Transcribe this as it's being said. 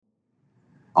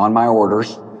On my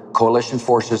orders, coalition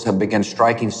forces have begun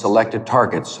striking selected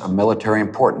targets of military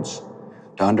importance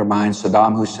to undermine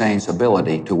Saddam Hussein's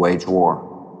ability to wage war.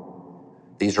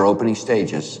 These are opening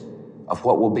stages of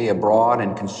what will be a broad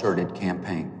and concerted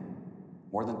campaign.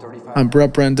 More than 35. I'm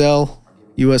Brett Brendel,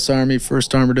 U.S. Army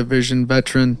 1st Armored Division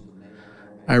veteran,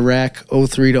 Iraq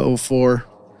 03 to 04.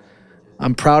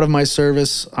 I'm proud of my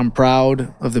service. I'm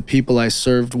proud of the people I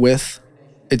served with.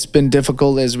 It's been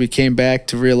difficult as we came back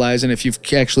to realize, and if you've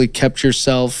actually kept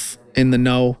yourself in the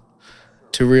know,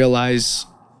 to realize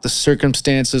the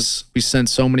circumstances. We sent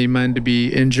so many men to be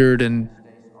injured, and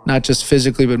not just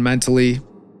physically, but mentally.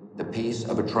 The peace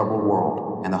of a troubled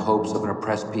world and the hopes of an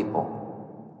oppressed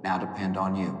people now depend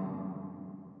on you.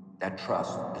 That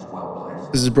trust is well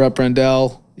placed. This is Brett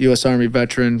Brendel, U.S. Army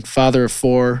veteran, father of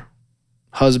 4,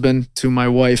 husband to my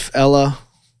wife, Ella.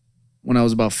 When I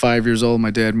was about 5 years old, my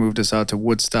dad moved us out to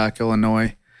Woodstock,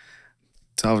 Illinois.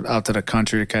 It's out to the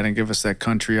country to kind of give us that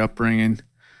country upbringing.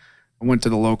 I went to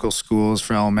the local schools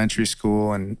for elementary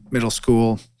school and middle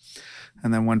school,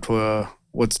 and then went to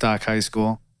Woodstock High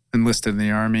School, enlisted in the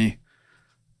Army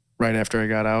right after I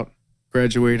got out.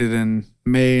 Graduated in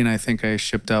May, and I think I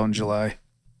shipped out in July.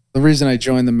 The reason I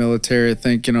joined the military, I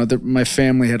think, my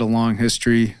family had a long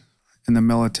history in the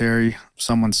military.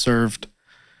 Someone served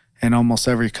in almost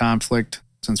every conflict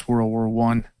since World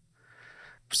War I.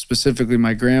 Specifically,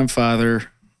 my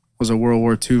grandfather was a World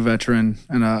War II veteran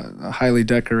and a highly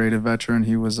decorated veteran.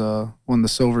 He was won the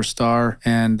Silver Star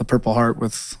and the Purple Heart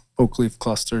with oak leaf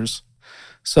clusters.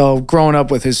 So growing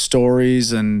up with his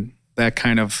stories and that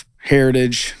kind of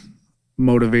heritage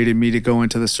motivated me to go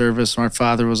into the service. My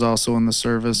father was also in the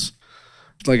service.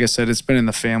 Like I said, it's been in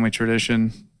the family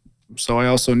tradition. So I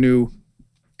also knew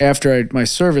after my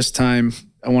service time,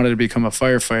 I wanted to become a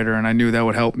firefighter, and I knew that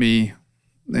would help me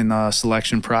in the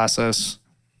selection process.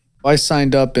 I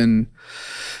signed up in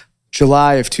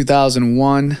July of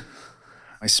 2001.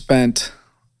 I spent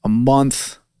a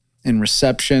month in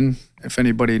reception. If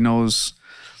anybody knows,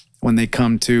 when they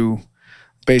come to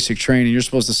basic training, you're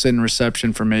supposed to sit in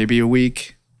reception for maybe a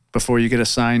week before you get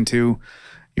assigned to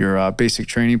your basic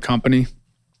training company.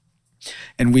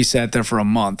 And we sat there for a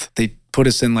month. They put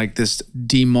us in like this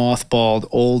demothballed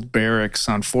old barracks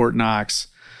on Fort Knox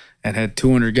and had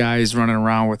 200 guys running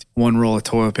around with one roll of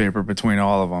toilet paper between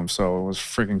all of them. So it was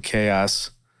freaking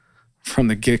chaos from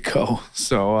the get-go.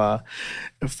 So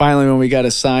finally, when we got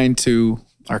assigned to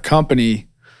our company, it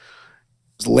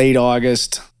was late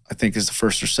August. I think is the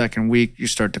first or second week, you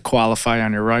start to qualify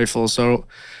on your rifle. So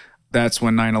that's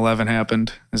when 9/11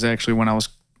 happened, is actually when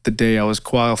the day I was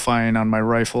qualifying on my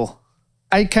rifle.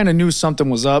 I kind of knew something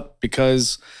was up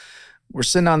because we're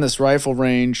sitting on this rifle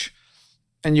range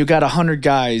and you got 100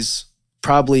 guys,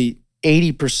 probably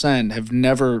 80% have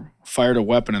never fired a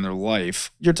weapon in their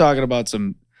life. You're talking about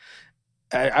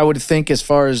I would think as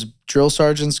far as drill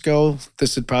sergeants go,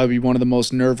 this would probably be one of the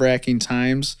most nerve-wracking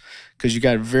times because you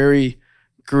got very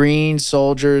green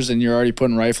soldiers and you're already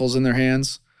putting rifles in their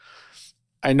hands.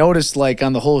 I noticed like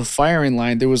on the whole firing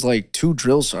line, there was like 2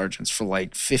 drill sergeants for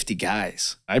like 50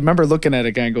 guys. I remember looking at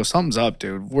a guy and go, something's up,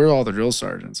 dude. Where are all the drill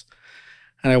sergeants?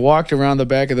 And I walked around the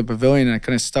back of the pavilion and I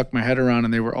kind of stuck my head around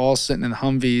and they were all sitting in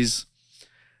Humvees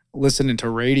listening to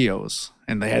radios.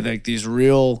 And they had like these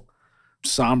real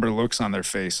somber looks on their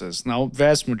faces. Now,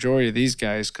 vast majority of these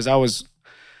guys, because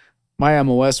my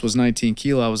MOS was 19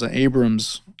 kilo. I was an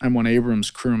M1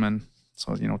 Abrams crewman.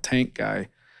 So, tank guy.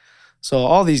 So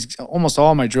almost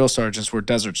all my drill sergeants were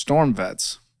Desert Storm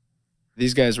vets.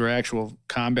 These guys were actual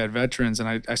combat veterans,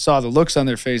 and I saw the looks on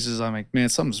their faces. I'm like, man,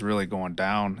 something's really going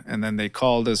down. And then they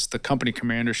called us, the company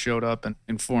commander showed up and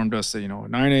informed us that, at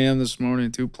 9 a.m. this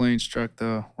morning, 2 planes struck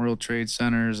the World Trade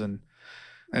Centers. And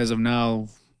as of now,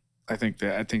 I think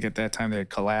at that time they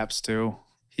had collapsed too.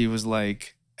 He was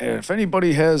like, if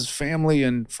anybody has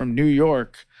family from New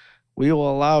York, we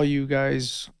will allow you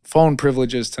guys phone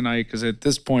privileges tonight because at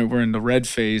this point we're in the red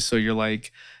phase. So you're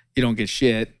like, you don't get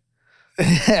shit.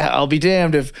 I'll be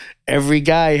damned if every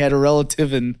guy had a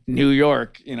relative in New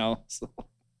York, So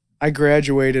I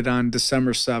graduated on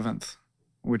December 7th,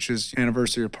 which is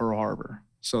anniversary of Pearl Harbor.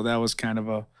 So that was kind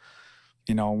of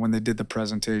when they did the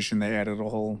presentation, they added a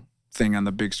whole thing on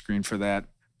the big screen for that.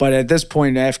 But at this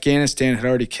point, Afghanistan had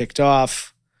already kicked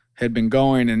off, had been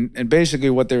going. And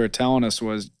basically what they were telling us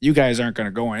was, you guys aren't going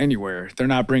to go anywhere. They're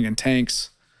not bringing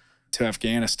tanks to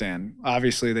Afghanistan.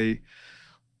 Obviously,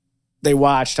 they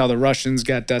watched how the Russians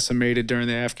got decimated during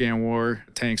the Afghan war.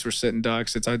 Tanks were sitting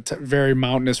ducks. It's a very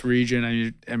mountainous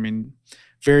region. I mean,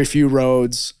 very few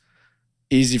roads,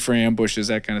 easy for ambushes,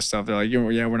 that kind of stuff. They're like,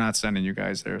 yeah, we're not sending you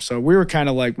guys there. So we were kind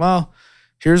of like, well,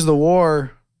 here's the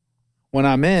war when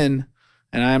I'm in,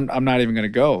 and I'm not even going to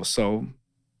go. So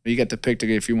you get to pick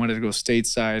if you wanted to go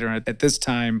stateside, or at this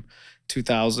time,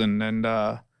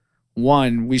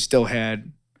 2001, we still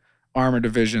had armor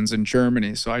divisions in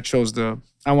Germany. So I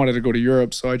wanted to go to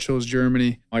Europe, so I chose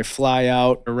Germany. I fly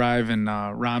out, arrive in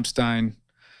Ramstein,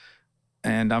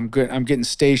 and I'm getting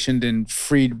stationed in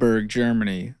Friedberg,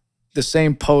 Germany, the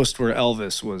same post where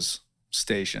Elvis was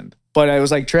stationed. But it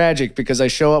was like tragic because I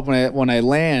show up when I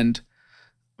land.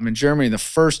 I'm in Germany. The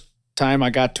first time I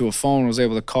got to a phone, I was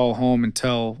able to call home and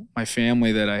tell my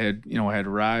family that I had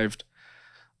arrived.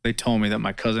 They told me that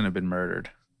my cousin had been murdered.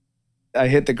 I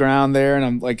hit the ground there,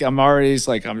 and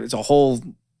it's a whole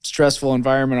stressful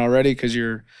environment already because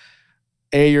you're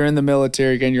in the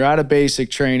military again. You're out of basic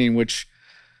training, which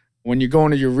when you go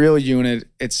into your real unit,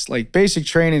 it's like basic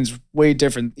training's way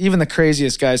different. Even the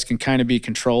craziest guys can kind of be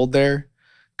controlled there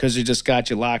because you just got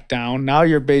you locked down. Now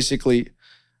you're in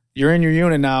your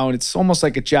unit now, and it's almost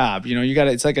like a job.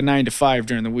 It's like a 9 to 5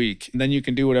 during the week, and then you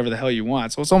can do whatever the hell you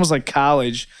want. So it's almost like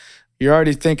college. You're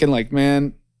already thinking like,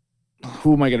 man,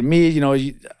 who am I going to meet?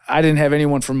 I didn't have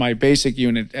anyone from my basic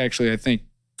unit, actually, I think,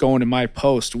 going to my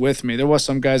post with me. There was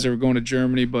some guys that were going to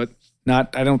Germany, but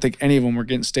I don't think any of them were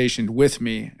getting stationed with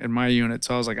me in my unit.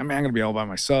 So I was like, I'm going to be all by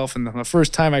myself. And the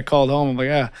first time I called home, I'm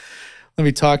like, let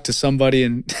me talk to somebody.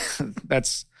 And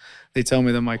they tell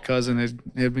me that my cousin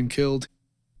had been killed.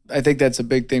 I think that's a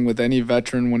big thing with any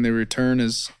veteran when they return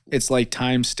is it's like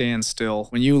time stands still.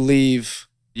 When you leave,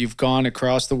 you've gone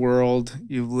across the world.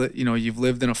 You've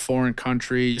lived in a foreign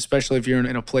country, especially if you're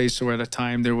in a place where at a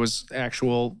time there was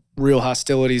actual real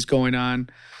hostilities going on.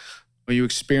 When you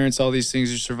experience all these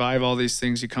things, you survive all these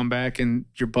things, you come back and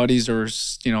your buddies are,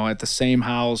 at the same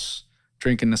house,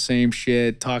 drinking the same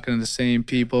shit, talking to the same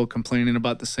people, complaining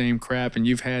about the same crap. And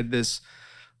you've had this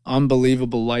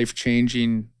unbelievable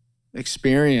life-changing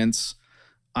experience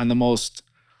on the most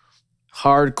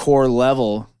hardcore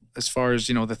level as far as,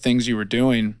 the things you were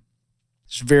doing.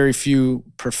 There's very few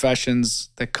professions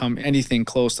that come anything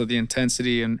close to the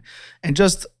intensity and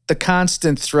just the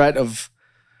constant threat of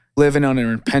living on an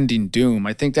impending doom.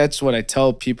 I think that's what I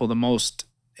tell people the most.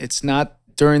 It's not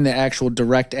during the actual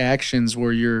direct actions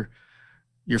where you're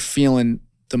feeling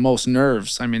the most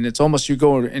nerves. I mean, it's almost you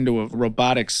go into a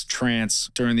robotics trance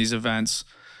during these events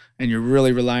and you're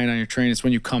really relying on your training. It's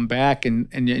when you come back and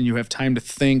you have time to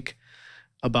think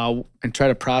about and try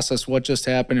to process what just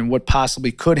happened and what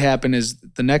possibly could happen is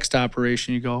the next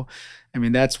operation you go. I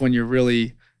mean, that's when you're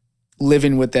really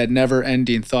living with that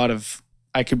never-ending thought of,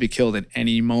 I could be killed at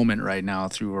any moment right now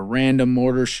through a random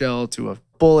mortar shell to a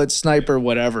bullet, sniper,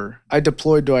 whatever. I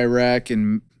deployed to Iraq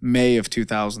in May of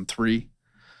 2003.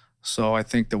 So I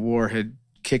think the war had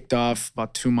kicked off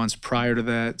about 2 months prior to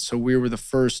that. So we were the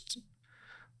first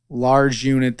large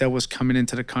unit that was coming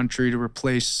into the country to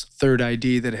replace Third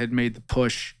ID that had made the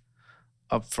push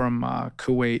up from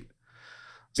Kuwait.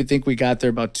 I think we got there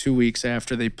about 2 weeks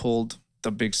after they pulled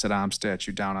the big Saddam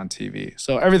statue down on TV.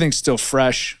 So everything's still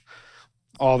fresh.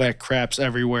 All that crap's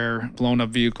everywhere. Blown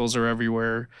up vehicles are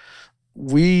everywhere.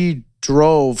 We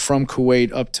drove from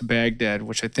Kuwait up to Baghdad,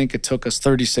 which I think it took us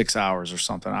 36 hours or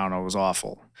something. I don't know. It was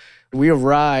awful. We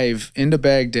arrive into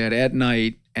Baghdad at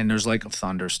night and there's like a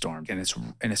thunderstorm and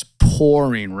it's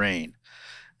pouring rain.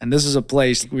 And this is a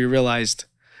place we realized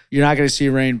you're not going to see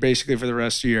rain basically for the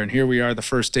rest of the year. And here we are the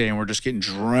first day and we're just getting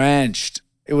drenched.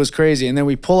 It was crazy. And then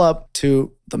we pull up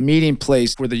to the meeting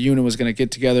place where the unit was going to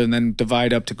get together and then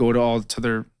divide up to go to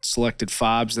their selected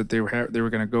FOBs that they were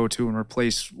going to go to and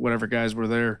replace whatever guys were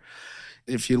there.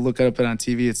 If you look up it on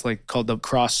TV, it's like called the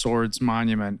Cross Swords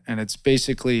Monument. And it's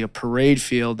basically a parade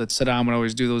field that Saddam would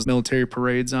always do those military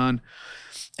parades on.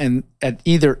 And at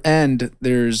either end,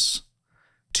 there's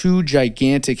two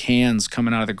gigantic hands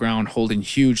coming out of the ground holding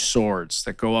huge swords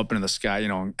that go up into the sky.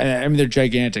 I mean, they're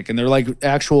gigantic and they're like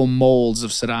actual molds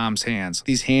of Saddam's hands.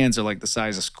 These hands are like the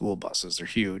size of school buses. They're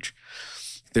huge.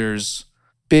 There's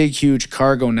big, huge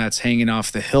cargo nets hanging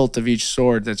off the hilt of each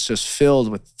sword that's just filled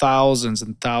with thousands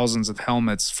and thousands of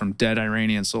helmets from dead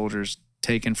Iranian soldiers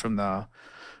taken from the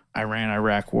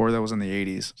Iran-Iraq war that was in the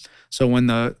 80s. So when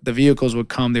the vehicles would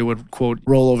come, they would, quote,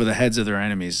 roll over the heads of their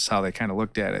enemies is how they kind of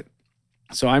looked at it.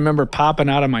 So I remember popping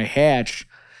out of my hatch,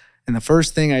 and the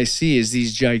first thing I see is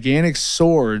these gigantic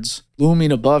swords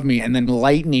looming above me, and then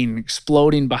lightning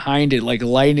exploding behind it, like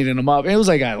lighting them up. It was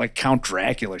like Count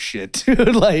Dracula shit,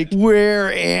 dude. Like, where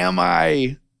am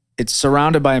I? It's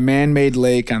surrounded by a man-made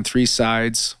lake on 3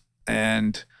 sides,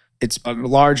 and it's a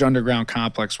large underground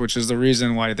complex, which is the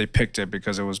reason why they picked it,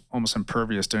 because it was almost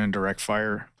impervious to indirect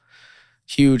fire.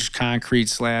 Huge concrete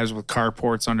slabs with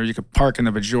carports under. You could park in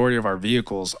the majority of our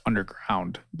vehicles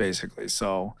underground, basically.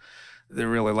 So they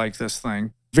really like this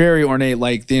thing. Very ornate.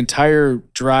 Like the entire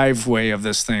driveway of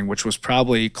this thing, which was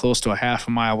probably close to a half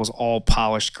a mile, was all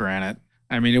polished granite.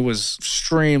 I mean, it was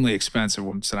extremely expensive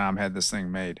when Saddam had this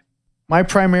thing made. My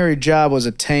primary job was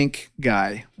a tank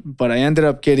guy, but I ended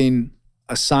up getting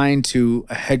assigned to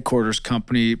a headquarters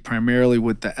company primarily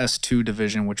with the S2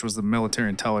 division, which was the military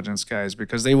intelligence guys,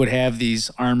 because they would have these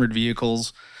armored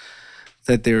vehicles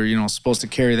that they were, supposed to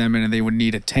carry them in, and they would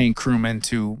need a tank crewman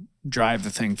to drive the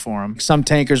thing for them. Some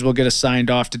tankers will get assigned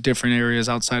off to different areas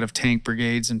outside of tank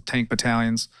brigades and tank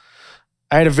battalions.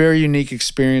 I had a very unique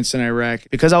experience in Iraq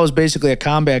because I was basically a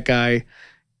combat guy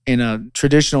in a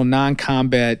traditional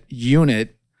non-combat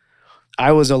unit.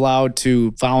 I was allowed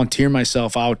to volunteer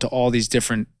myself out to all these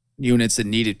different units that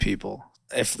needed people.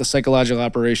 If the psychological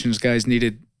operations guys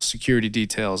needed security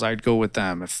details, I'd go with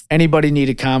them. If anybody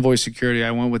needed convoy security,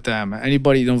 I went with them.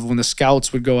 Anybody, when the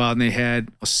scouts would go out and they had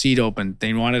a seat open,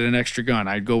 they wanted an extra gun,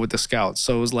 I'd go with the scouts.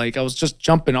 So it was like I was just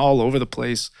jumping all over the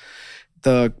place.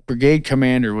 The brigade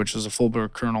commander, which was a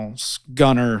full-bird colonel,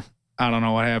 gunner, I don't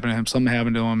know what happened to him. Something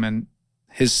happened to him, and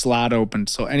his slot opened.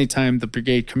 So anytime the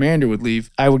brigade commander would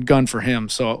leave, I would gun for him.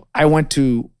 So I went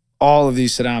to all of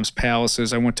these Saddam's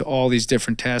palaces. I went to all these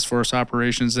different task force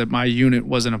operations that my unit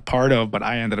wasn't a part of, but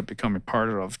I ended up becoming part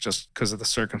of just because of the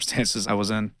circumstances I was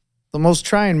in. The most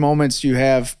trying moments you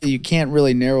have, you can't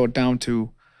really narrow it down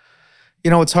to,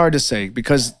 it's hard to say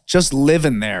because just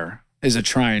living there is a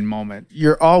trying moment.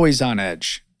 You're always on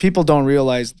edge. People don't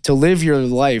realize to live your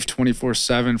life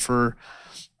 24/7 for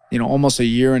almost a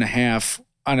year and a half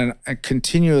on a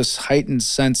continuous heightened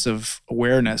sense of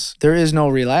awareness. There is no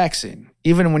relaxing.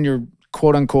 Even when you're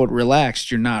quote unquote relaxed,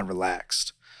 you're not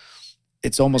relaxed.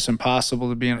 It's almost impossible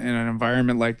to be in an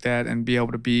environment like that and be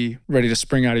able to be ready to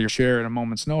spring out of your chair at a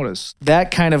moment's notice. That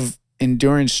kind of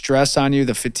enduring stress on you,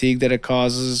 the fatigue that it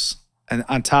causes, and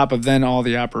on top of then all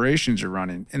the operations you're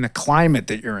running and the climate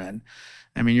that you're in.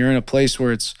 I mean, you're in a place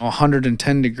where it's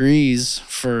 110 degrees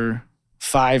for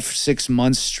 5-6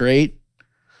 months straight.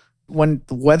 When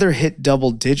the weather hit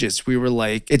double digits, we were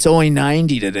like, it's only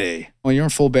 90 today. Well, you're in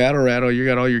full battle rattle. You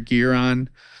got all your gear on.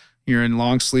 You're in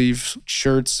long sleeve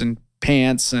shirts and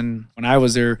pants. And when I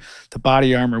was there, the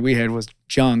body armor we had was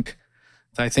junk.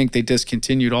 I think they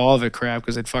discontinued all of it crap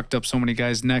because it fucked up so many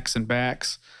guys' necks and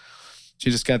backs. So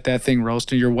you just got that thing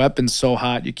roasting. Your weapon's so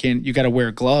hot, you got to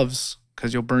wear gloves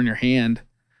because you'll burn your hand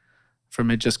from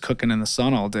it just cooking in the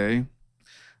sun all day.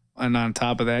 And on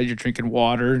top of that, you're drinking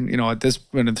water. At this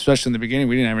point, especially in the beginning,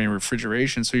 we didn't have any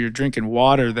refrigeration. So you're drinking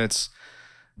water that's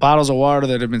bottles of water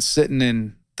that have been sitting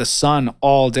in the sun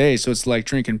all day. So it's like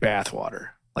drinking bath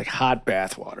water, like hot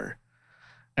bath water.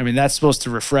 I mean, that's supposed to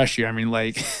refresh you. I mean,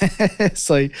 like, it's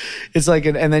like,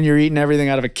 and then you're eating everything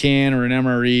out of a can or an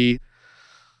MRE.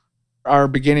 Our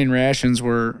beginning rations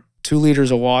were 2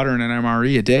 liters of water and an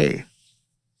MRE a day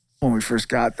when we first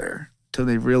got there, till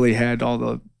they really had all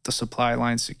the supply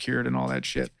lines secured and all that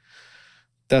shit.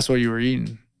 That's what you were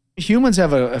eating. Humans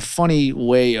have a funny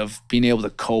way of being able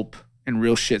to cope in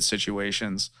real shit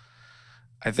situations.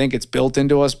 I think it's built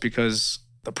into us because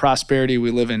the prosperity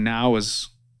we live in now is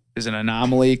an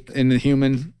anomaly in the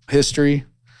human history.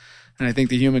 And I think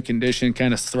the human condition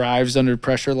kind of thrives under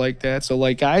pressure like that. So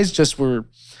like guys just were,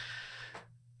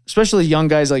 especially young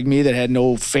guys like me that had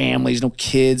no families, no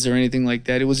kids or anything like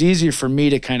that. It was easier for me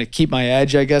to kind of keep my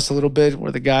edge, I guess, a little bit,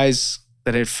 where the guys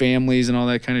that had families and all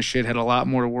that kind of shit had a lot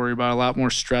more to worry about, a lot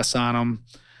more stress on them.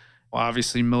 Well,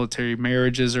 obviously, military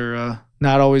marriages are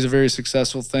not always a very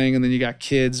successful thing. And then you got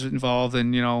kids involved.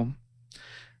 And,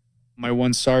 my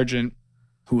one sergeant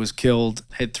who was killed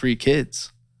had 3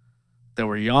 kids that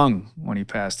were young when he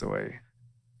passed away.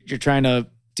 You're trying to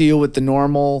deal with the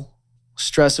normal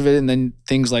stress of it, and then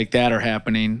things like that are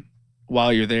happening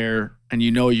while you're there, and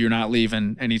you're not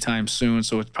leaving anytime soon,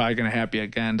 so it's probably going to happen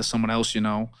again to someone else.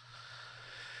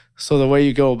 So the way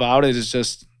you go about it is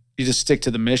you just stick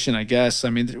to the mission, I guess.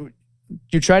 I mean,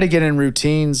 you try to get in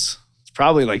routines. It's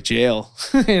probably like jail.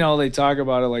 They talk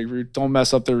about it like, don't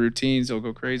mess up their routines, they'll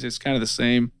go crazy. It's kind of the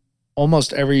same.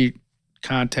 Almost every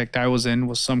contact I was in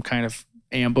was some kind of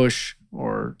ambush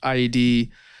or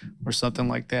IED or something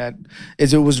like that.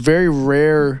 It was very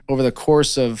rare over the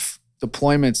course of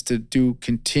deployments to do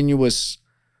continuous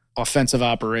offensive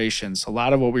operations. A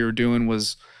lot of what we were doing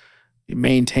was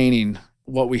maintaining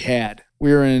what we had.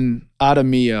 We were in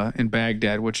Adamiyah in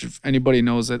Baghdad, which if anybody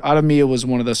knows that Adamiyah was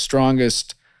one of the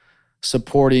strongest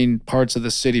supporting parts of the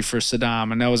city for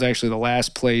Saddam. And that was actually the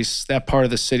last place, that part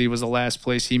of the city was the last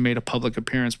place he made a public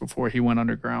appearance before he went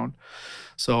underground.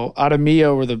 So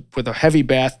Adamiyah, where the heavy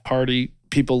Ba'ath Party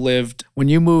people lived, when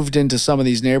you moved into some of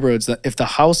these neighborhoods, if the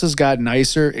houses got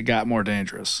nicer, it got more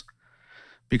dangerous.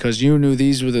 because you knew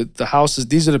these were the houses.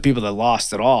 These are the people that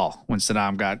lost it all when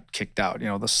Saddam got kicked out. You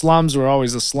know, the slums were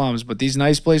always the slums, but these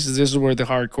nice places, this is where the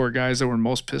hardcore guys that were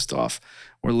most pissed off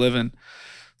were living.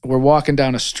 We're walking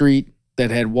down a street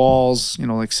that had walls, you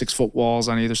know, like 6-foot walls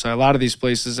on either side. A lot of these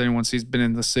places, anyone sees been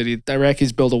in the city, the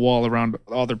Iraqis build a wall around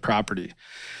all their property.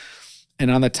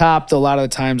 And on the top, a lot of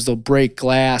the times they'll break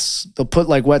glass. They'll put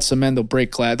like wet cement, they'll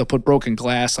break glass. They'll put broken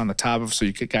glass on the top of it so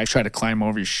you could guys try to climb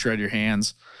over, you shred your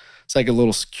hands. It's like a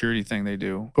little security thing they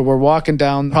do. But we're walking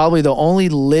down probably the only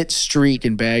lit street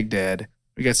in Baghdad.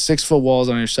 We got 6-foot walls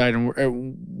on either side.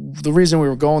 And the reason we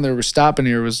were going there, we're stopping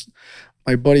here was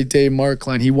my buddy Dave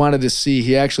Markline. He wanted to see,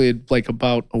 he actually had like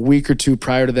about a week or two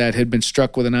prior to that had been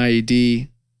struck with an IED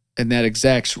in that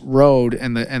exact road,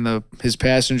 and his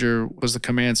passenger was the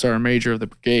command sergeant major of the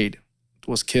brigade,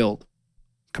 was killed.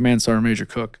 Command sergeant major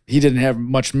Cook. He didn't have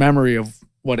much memory of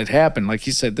what had happened. Like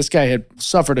he said, this guy had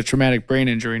suffered a traumatic brain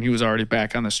injury and he was already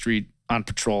back on the street on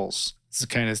patrols. This is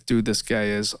the kind of dude this guy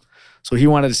is. So he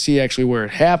wanted to see actually where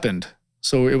it happened.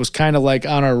 So it was kind of like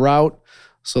on our route.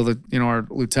 So that, you know, our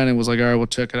lieutenant was like, all right, we'll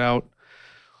check it out.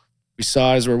 We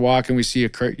saw as we're walking, we see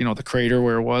the crater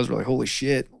where it was. We're like, holy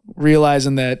shit.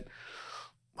 Realizing that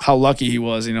how lucky he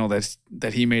was, you know,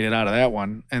 that he made it out of that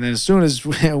one. And then as soon as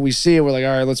we see it, we're like,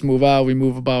 all right, let's move out. We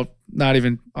move about not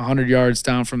even 100 yards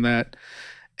down from that.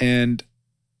 And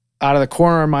out of the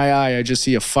corner of my eye, I just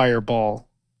see a fireball.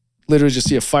 Literally just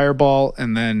see a fireball,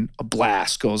 and then a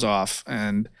blast goes off.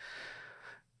 And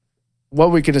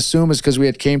what we could assume is because we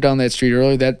had came down that street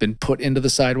earlier, that had been put into the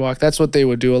sidewalk. That's what they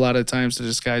would do a lot of times to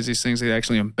disguise these things. They'd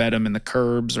actually embed them in the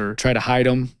curbs or try to hide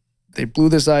them. They blew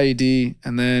this IED,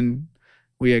 and then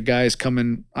we had guys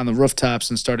coming on the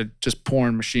rooftops and started just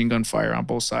pouring machine gun fire on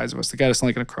both sides of us. They got us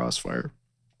like in a crossfire.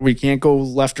 We can't go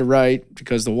left or right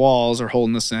because the walls are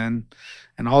holding us in.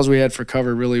 And all we had for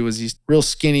cover really was these real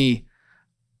skinny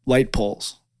light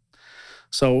poles.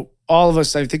 So all of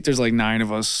us, I think there's like 9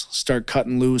 of us, start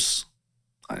cutting loose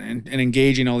and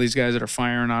engaging all these guys that are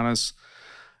firing on us.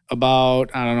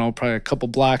 About, I don't know, probably a couple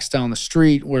blocks down the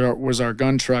street where was our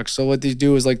gun trucks. So what they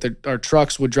do is like our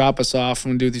trucks would drop us off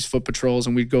and do these foot patrols,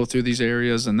 and we'd go through these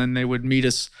areas, and then they would meet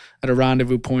us at a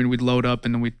rendezvous point. We'd load up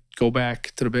and then we'd go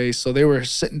back to the base. So they were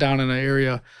sitting down in an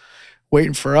area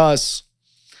waiting for us,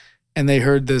 and they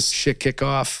heard this shit kick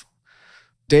off.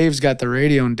 Dave's got the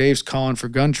radio, and Dave's calling for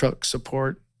gun truck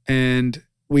support. And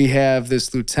we have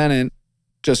this lieutenant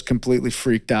just completely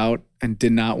freaked out and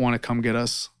did not want to come get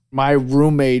us. My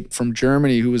roommate from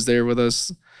Germany who was there with us,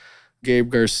 Gabe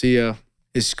Garcia,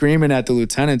 is screaming at the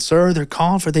lieutenant, sir, they're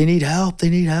calling they need help, they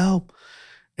need help.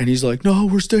 And he's like, no,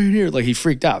 we're staying here. Like, he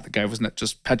freaked out. The guy was not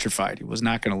just petrified. He was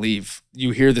not going to leave.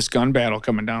 You hear this gun battle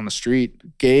coming down the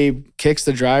street. Gabe kicks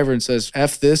the driver and says,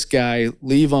 F this guy,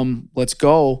 leave him, let's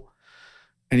go.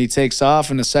 And he takes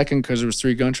off in the second, because there was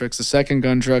 3 gun trucks. The second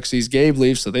gun truck sees Gabe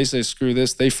leave, so they say, screw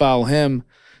this. They follow him.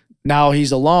 Now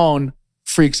he's alone,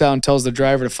 freaks out and tells the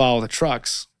driver to follow the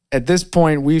trucks. At this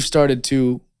point, we've started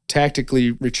to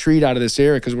tactically retreat out of this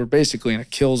area because we're basically in a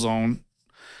kill zone.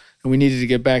 And we needed to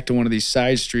get back to one of these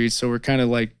side streets. So we're kind of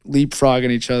like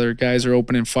leapfrogging each other. Guys are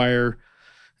opening fire.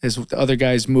 As the other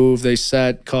guys move, they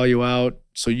set, call you out.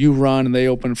 So you run and they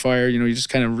open fire. You know, you're just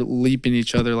kind of leaping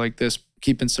each other like this,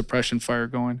 keeping suppression fire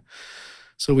going.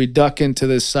 So we duck into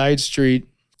this side street.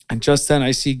 And just then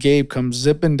I see Gabe come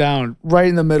zipping down right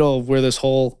in the middle of where this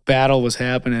whole battle was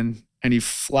happening. And he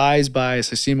flies by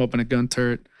us. I see him up in a gun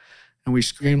turret. And we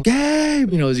scream,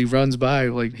 Gabe, you know, as he runs by.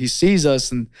 Like, he sees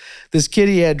us. And this kid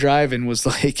he had driving was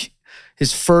like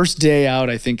his first day out,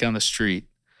 I think, on the street.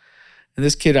 And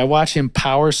this kid, I watch him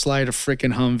power slide a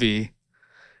freaking Humvee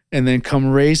and then come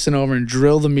racing over and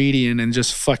drill the median and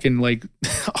just fucking like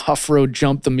off-road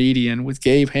jump the median with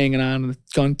Gabe hanging on the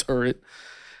gun turret.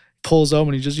 Pulls up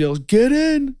and he just yells, get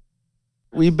in.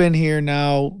 We've been here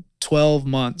now 12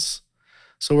 months.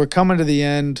 So we're coming to the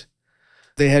end.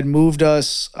 They had moved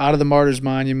us out of the Martyrs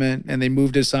Monument and they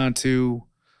moved us onto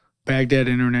Baghdad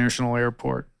International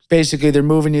Airport. Basically, they're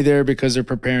moving you there because they're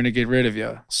preparing to get rid of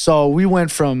you. So we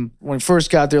went from, when we first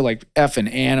got there, like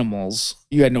effing animals.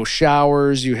 You had no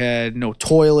showers. You had no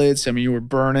toilets. I mean, you were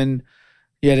burning.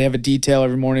 You had to have a detail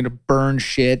every morning to burn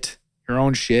shit, your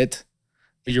own shit.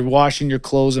 You're washing your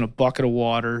clothes in a bucket of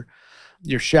water.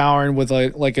 You're showering with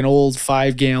like an old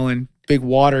 5-gallon big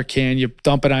water can. You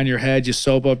dump it on your head. You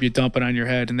soap up, you dump it on your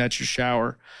head, and that's your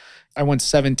shower. I went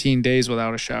 17 days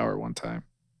without a shower one time.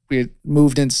 We had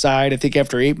moved inside. I think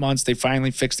after 8 months, they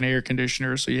finally fixed an air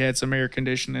conditioner. So you had some air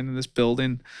conditioning in this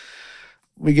building.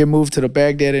 We get moved to the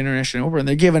Baghdad International Airport, and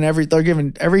they're giving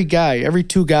every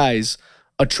 2 guys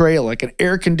a trailer, like an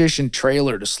air-conditioned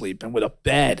trailer to sleep in with a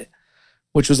bed,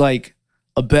 which was like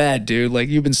a bed, dude. Like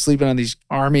you've been sleeping on these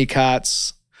army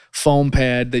cots, foam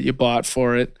pad that you bought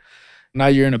for it. Now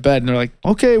you're in a bed and they're like,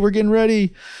 okay, we're getting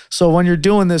ready. So when you're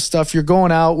doing this stuff, you're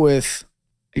going out with,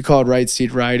 you call it right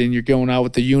seat riding. You're going out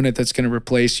with the unit that's going to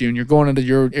replace you and you're going into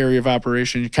your area of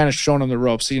operation. You're kind of showing them the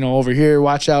ropes. So, over here,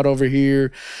 watch out over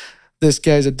here. This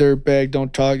guy's a dirtbag.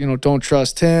 Don't talk, don't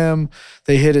trust him.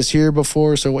 They hit us here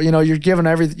before. So, you're giving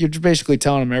everything, you're basically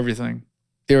telling them everything.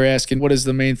 They were asking, what is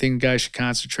the main thing guys should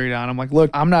concentrate on? I'm like, look,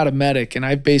 I'm not a medic. And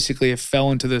I basically have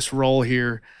fell into this role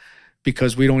here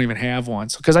because we don't even have one.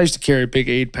 So, because I used to carry a big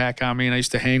aid pack on me and I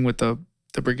used to hang with the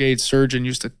brigade surgeon,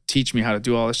 used to teach me how to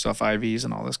do all this stuff, IVs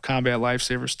and all this combat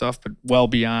lifesaver stuff, but well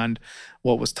beyond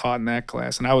what was taught in that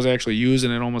class. And I was actually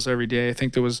using it almost every day.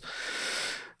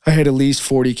 I had at least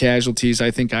 40 casualties.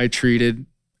 I think I treated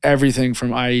everything from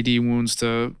IED wounds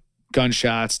to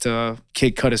gunshots to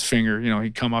kid cut his finger.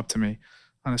 He'd come up to me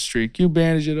on the street, you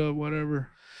bandage it up, whatever.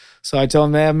 So I tell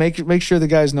him, man, make sure the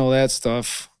guys know that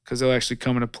stuff because they'll actually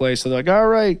come into play. So they're like, all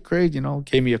right, great.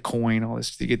 Gave me a coin, all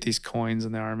this. You get these coins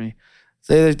in the Army.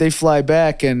 They fly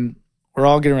back and we're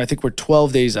all I think we're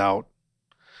 12 days out.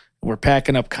 We're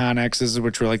packing up Connexes,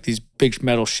 which were like these big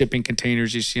metal shipping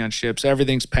containers you see on ships.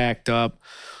 Everything's packed up.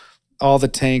 All the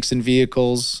tanks and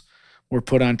vehicles were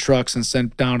put on trucks and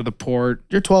sent down to the port.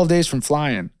 You're 12 days from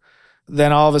flying.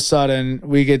 Then all of a sudden,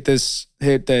 we get this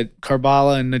hit that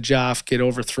Karbala and Najaf get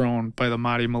overthrown by the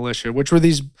Mahdi militia, which were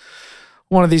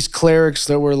one of these clerics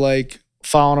that were like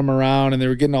following them around and they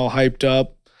were getting all hyped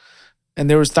up. And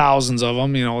there was thousands of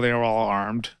them, they were all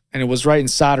armed. And it was right in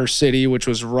Sadr City, which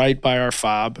was right by our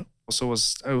FOB. So it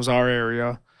was our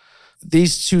area.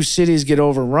 These two cities get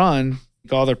overrun.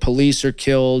 All their police are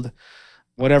killed.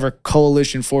 Whatever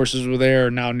coalition forces were there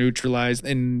are now neutralized.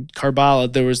 In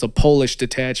Karbala, there was the Polish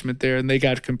detachment there, and they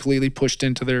got completely pushed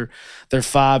into their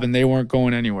FOB, and they weren't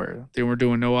going anywhere. They were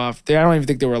doing I don't even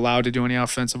think they were allowed to do any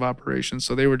offensive operations.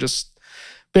 So they were just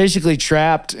basically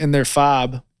trapped in their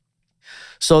FOB.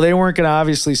 So they weren't going to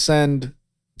obviously send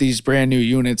these brand new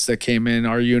units that came in.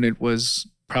 Our unit was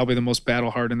probably the most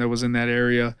battle hardened that was in that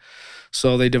area.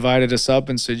 So they divided us up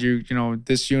and said,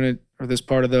 this unit or this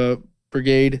part of the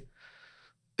brigade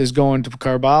is going to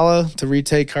Karbala to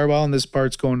retake Karbala, and this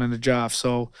part's going into Najaf.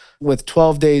 So with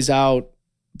 12 days out,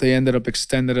 they ended up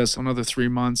extended us another 3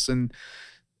 months. And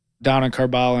down in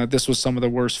Karbala, this was some of the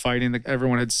worst fighting that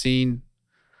everyone had seen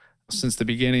since the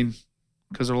beginning.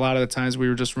 Because a lot of the times we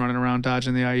were just running around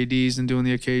dodging the IEDs and doing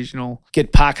the occasional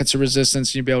get pockets of resistance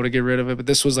and you'd be able to get rid of it. But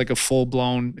this was like a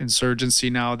full-blown insurgency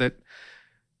now that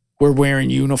we're wearing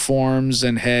uniforms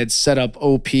and had set up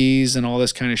OPs and all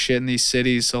this kind of shit in these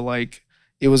cities. So like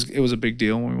it was a big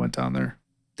deal when we went down there.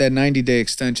 That 90-day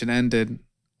extension ended.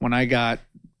 When I got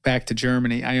back to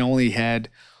Germany, I only had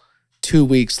 2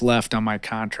 weeks left on my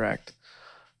contract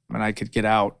and I could get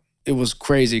out. It was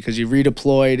crazy because you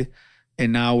redeployed.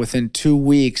 And now within 2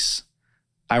 weeks,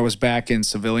 I was back in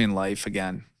civilian life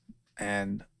again.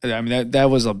 And I mean, that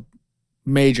was a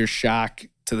major shock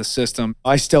to the system.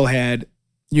 I still had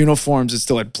uniforms that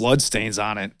still had bloodstains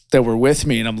on it that were with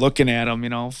me. And I'm looking at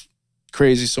them,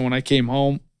 crazy. So when I came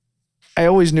home, I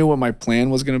always knew what my plan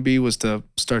was going to be was to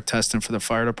start testing for the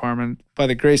fire department. By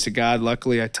the grace of God,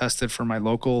 luckily, I tested for my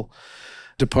local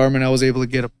department. I was able to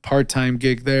get a part-time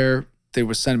gig there. They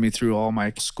were sending me through all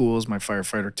my schools, my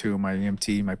firefighter 2, my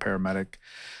EMT, my paramedic,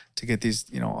 to get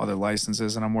these, other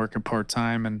licenses. And I'm working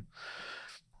part-time. And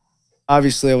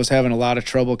obviously I was having a lot of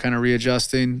trouble kind of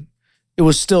readjusting. It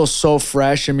was still so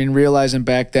fresh. I mean, realizing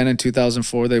back then in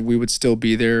 2004 that we would still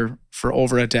be there for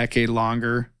over a decade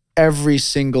longer. Every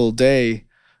single day,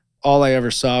 all I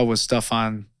ever saw was stuff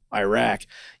on Iraq.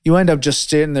 You end up just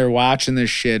sitting there watching this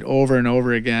shit over and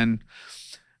over again,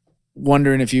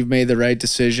 wondering if you've made the right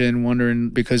decision, wondering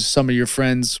because some of your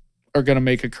friends are going to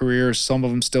make a career, some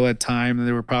of them still had time and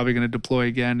they were probably going to deploy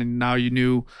again. And now you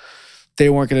knew they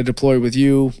weren't going to deploy with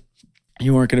you.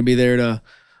 You weren't going to be there to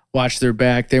watch their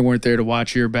back. They weren't there to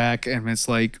watch your back. And it's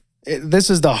like, this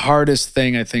is the hardest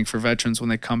thing I think for veterans when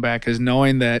they come back is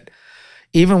knowing that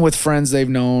even with friends they've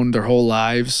known their whole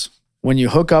lives, when you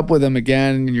hook up with them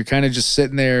again and you're kind of just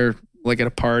sitting there like at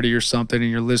a party or something, and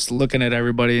you're just looking at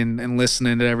everybody and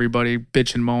listening to everybody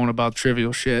bitch and moan about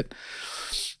trivial shit.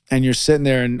 And you're sitting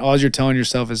there and all you're telling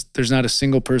yourself is there's not a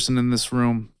single person in this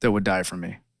room that would die for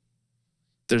me.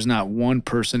 There's not one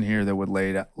person here that would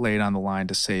lay it on the line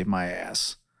to save my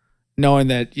ass. Knowing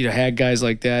that you had guys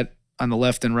like that on the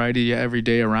left and right of you every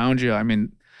day around you. I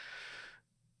mean,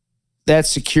 that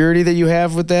security that you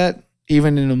have with that,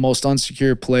 even in the most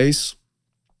unsecure place,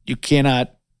 you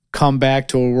cannot come back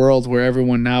to a world where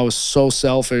everyone now is so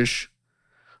selfish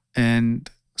and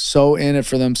so in it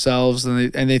for themselves,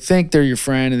 and they think they're your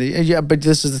friend, and yeah, but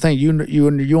this is the thing,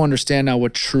 you understand now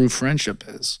what true friendship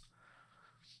is.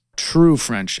 True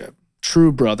friendship,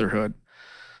 true brotherhood.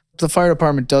 The fire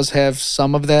department does have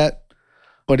some of that,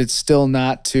 but it's still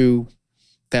not to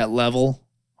that level,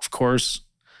 of course.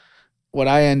 What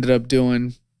I ended up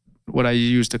doing, what I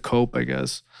used to cope, I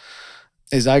guess,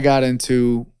 is I got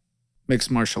into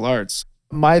mixed martial arts.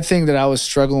 My thing that I was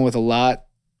struggling with a lot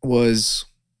was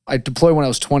I deployed when I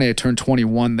was 20. I turned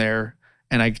 21 there,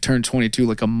 and I turned 22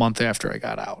 like a month after I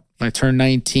got out. I turned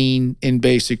 19 in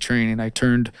basic training. I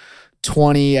turned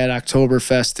 20 at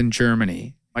Oktoberfest in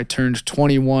Germany. I turned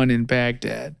 21 in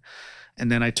Baghdad.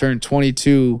 And then I turned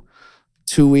 22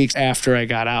 2 weeks after I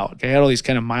got out. I had all these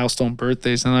kind of milestone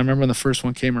birthdays. And I remember when the first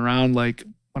one came around, like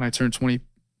when I turned 20,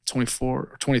 24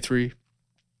 or 23,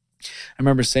 I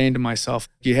remember saying to myself,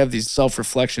 you have these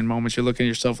self-reflection moments. You're looking at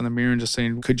yourself in the mirror and just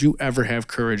saying, could you ever have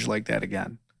courage like that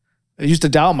again? I used to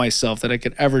doubt myself that I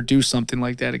could ever do something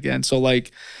like that again. So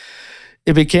like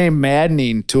it became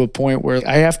maddening to a point where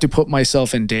I have to put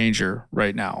myself in danger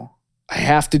right now. I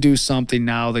have to do something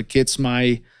now that gets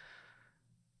my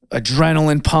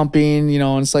adrenaline pumping,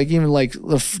 and it's like even like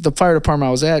the fire department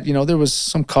I was at, there was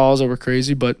some calls that were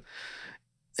crazy, but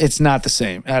it's not the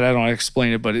same. I don't want to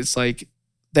explain it, but it's like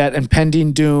that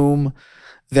impending doom,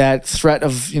 that threat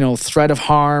of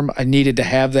harm. I needed to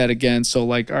have that again. So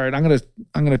like, all right, I'm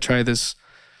gonna try this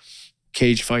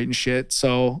cage fighting shit.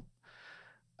 So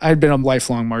I'd been a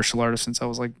lifelong martial artist since I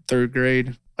was like third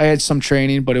grade. I had some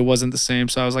training, but it wasn't the same.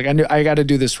 So I was like, I knew I got to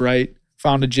do this right.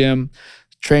 Found a gym,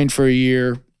 trained for a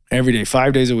year, every day,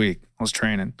 5 days a week. I was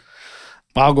training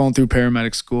while going through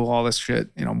paramedic school, all this shit.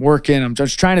 I'm working. I'm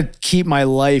just trying to keep my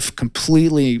life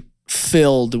completely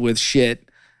filled with shit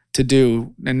to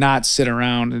do and not sit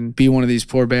around and be one of these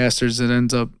poor bastards that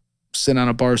ends up sitting on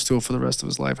a bar stool for the rest of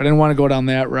his life. I didn't want to go down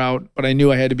that route, but I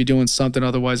knew I had to be doing something.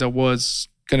 Otherwise, I was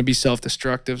going to be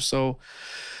self-destructive. So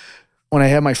when I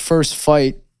had my first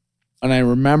fight, and I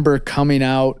remember coming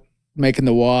out, making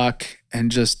the walk, and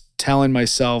just telling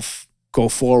myself, go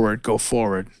forward,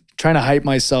 trying to hype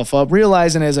myself up,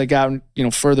 realizing as I got,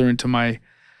 further into my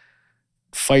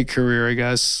fight career, I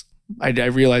guess, I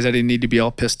realized I didn't need to be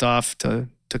all pissed off to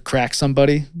crack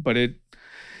somebody. But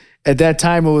at that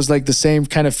time, it was like the same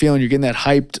kind of feeling. You're getting that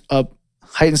hyped up,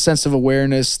 heightened sense of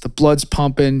awareness. The blood's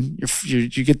pumping.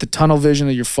 You get the tunnel vision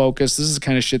of your focus. This is the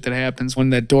kind of shit that happens.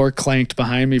 When that door clanked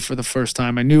behind me for the first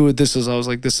time, I knew this was. I was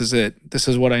like, this is it. This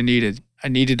is what I needed. I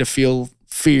needed to feel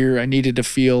fear. I needed to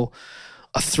feel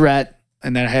a threat.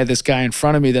 And then I had this guy in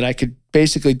front of me that I could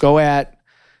basically go at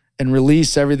and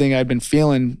release everything I'd been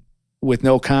feeling with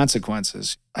no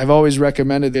consequences. I've always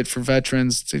recommended it for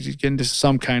veterans to get into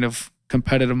some kind of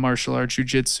competitive martial arts,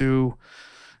 jiu-jitsu,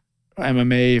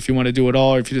 MMA, if you want to do it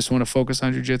all, or if you just want to focus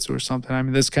on jiu-jitsu or something. I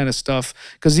mean, this kind of stuff.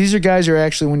 Because these are guys who are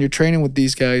actually, when you're training with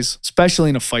these guys, especially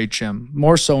in a fight gym,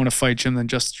 more so in a fight gym than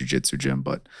just a jiu-jitsu gym,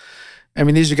 but I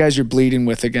mean, these are guys you're bleeding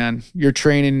with again. You're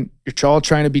training, you're all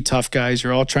trying to be tough guys.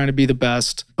 You're all trying to be the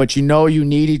best, but you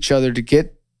need each other to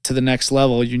get to the next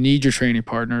level. You need your training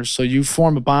partners. So you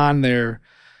form a bond there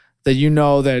that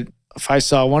that if I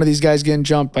saw one of these guys getting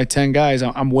jumped by 10 guys,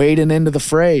 I'm wading into the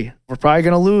fray. We're probably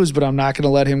going to lose, but I'm not going to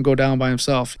let him go down by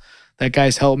himself. That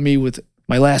guy's helped me with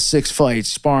my last 6 fights,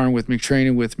 sparring with me,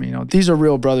 training with me. These are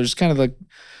real brothers, kind of like,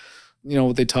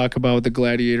 what they talk about with the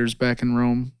gladiators back in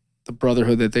Rome, the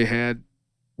brotherhood that they had.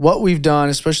 What we've done,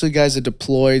 especially guys that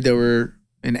deployed, that were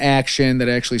in action, that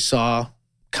actually saw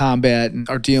combat and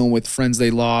are dealing with friends they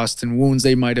lost and wounds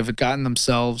they might have gotten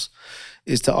themselves,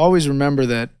 is to always remember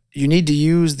that you need to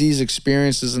use these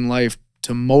experiences in life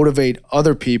to motivate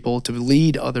other people, to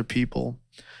lead other people,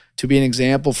 to be an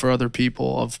example for other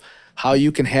people of how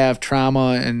you can have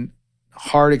trauma and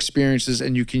hard experiences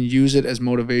and you can use it as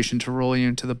motivation to roll you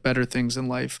into the better things in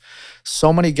life.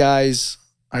 So many guys,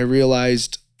 I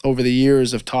realized over the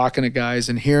years of talking to guys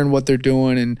and hearing what they're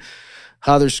doing and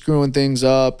how they're screwing things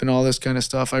up and all this kind of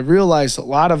stuff, I realized a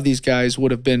lot of these guys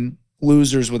would have been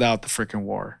losers without the freaking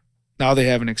war. Now they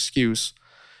have an excuse.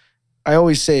 I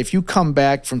always say, if you come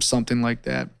back from something like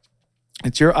that,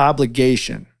 it's your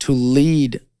obligation to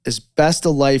lead as best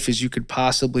a life as you could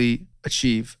possibly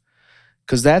achieve.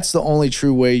 Because that's the only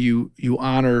true way you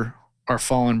honor our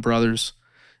fallen brothers,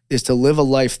 is to live a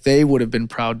life they would have been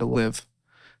proud to live.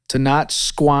 To not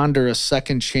squander a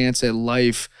second chance at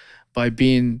life by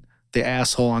being the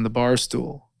asshole on the bar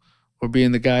stool or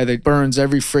being the guy that burns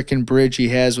every freaking bridge he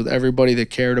has with everybody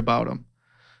that cared about him.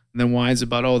 And then whines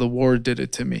about, oh, the war did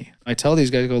it to me. I tell these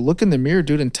guys, go look in the mirror,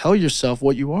 dude, and tell yourself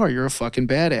what you are. You're a fucking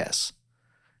badass.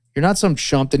 You're not some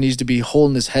chump that needs to be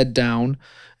holding his head down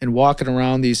and walking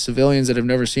around these civilians that have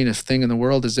never seen a thing in the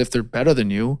world as if they're better than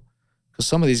you. Because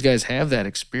some of these guys have that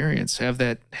experience, have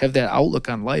that outlook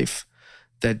on life,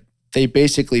 that they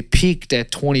basically peaked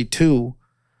at 22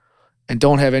 and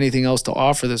don't have anything else to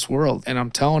offer this world. And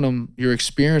I'm telling them, your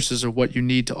experiences are what you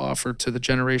need to offer to the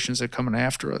generations that are coming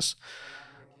after us.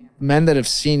 Men that have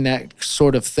seen that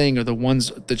sort of thing are the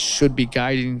ones that should be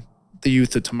guiding the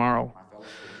youth of tomorrow.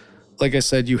 Like I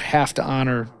said, you have to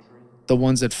honor the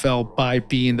ones that fell by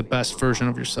being the best version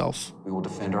of yourself. We will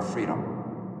defend our freedom.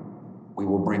 We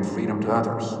will bring freedom to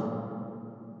others,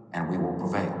 and we will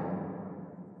prevail.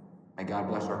 May God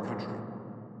bless our country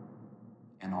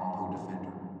and all who defend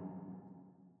her.